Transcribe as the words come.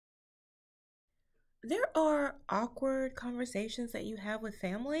There are awkward conversations that you have with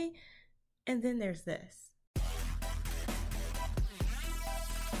family, and then there's this.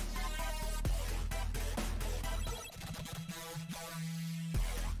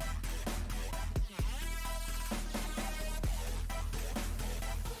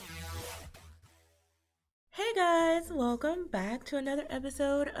 Hey guys, welcome back to another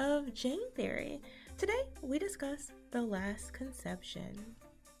episode of Jane Theory. Today we discuss The Last Conception.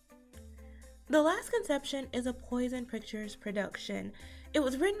 The Last Conception is a Poison Pictures production. It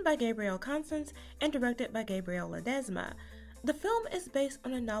was written by Gabriel Constans and directed by Gabriela Ledesma. The film is based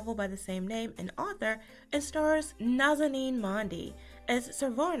on a novel by the same name and author and stars Nazanin Mandi as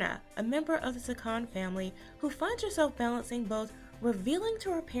Savarna, a member of the Sakan family who finds herself balancing both revealing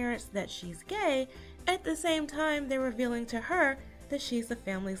to her parents that she's gay, at the same time they're revealing to her that she's the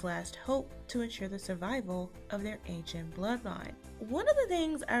family's last hope to ensure the survival of their ancient bloodline. One of the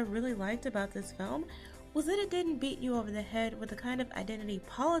things I really liked about this film was that it didn't beat you over the head with the kind of identity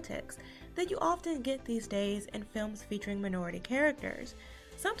politics that you often get these days in films featuring minority characters.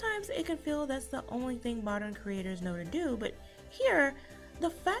 Sometimes it can feel that's the only thing modern creators know to do, but here, the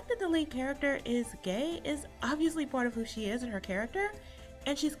fact that the lead character is gay is obviously part of who she is and her character,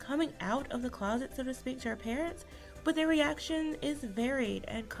 and she's coming out of the closet, so to speak, to her parents, but their reaction is varied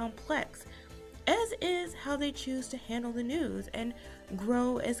and complex, as is how they choose to handle the news and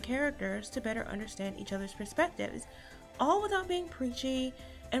grow as characters to better understand each other's perspectives, all without being preachy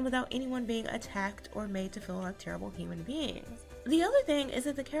and without anyone being attacked or made to feel like terrible human beings. The other thing is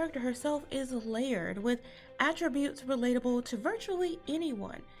that the character herself is layered with attributes relatable to virtually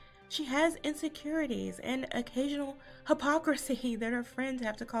anyone. She has insecurities and occasional hypocrisy that her friends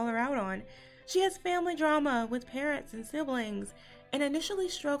have to call her out on. She has family drama with parents and siblings, and initially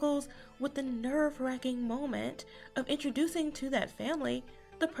struggles with the nerve-wracking moment of introducing to that family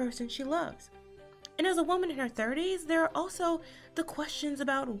the person she loves. And as a woman in her 30s, there are also the questions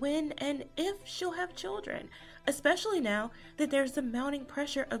about when and if she'll have children, especially now that there's the mounting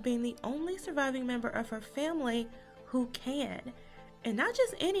pressure of being the only surviving member of her family who can. And not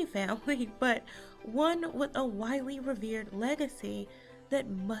just any family, but one with a widely revered legacy that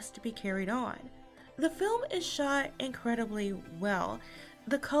must be carried on. The film is shot incredibly well.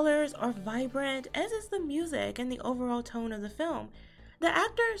 The colors are vibrant, as is the music and the overall tone of the film. The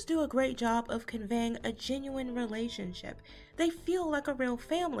actors do a great job of conveying a genuine relationship. They feel like a real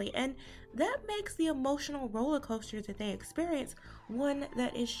family, and that makes the emotional roller coaster that they experience one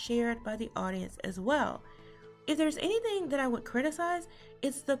that is shared by the audience as well. If there's anything that I would criticize,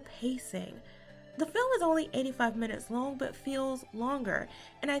 it's the pacing. The film is only 85 minutes long but feels longer,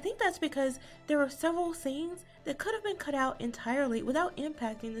 and I think that's because there are several scenes that could have been cut out entirely without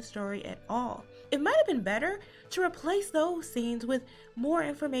impacting the story at all. It might have been better to replace those scenes with more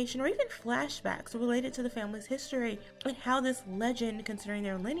information or even flashbacks related to the family's history and how this legend concerning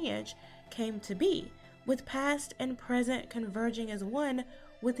their lineage came to be, with past and present converging as one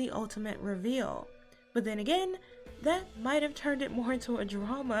with the ultimate reveal. But then again, that might have turned it more into a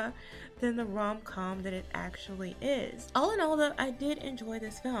drama than the rom-com that it actually is. All in all though, I did enjoy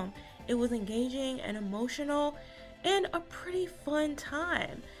this film. It was engaging and emotional and a pretty fun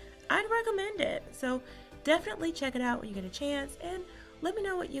time. I'd recommend it, so definitely check it out when you get a chance and let me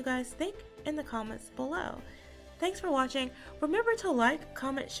know what you guys think in the comments below. Thanks for watching. Remember to like,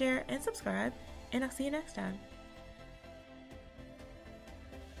 comment, share, and subscribe, and I'll see you next time.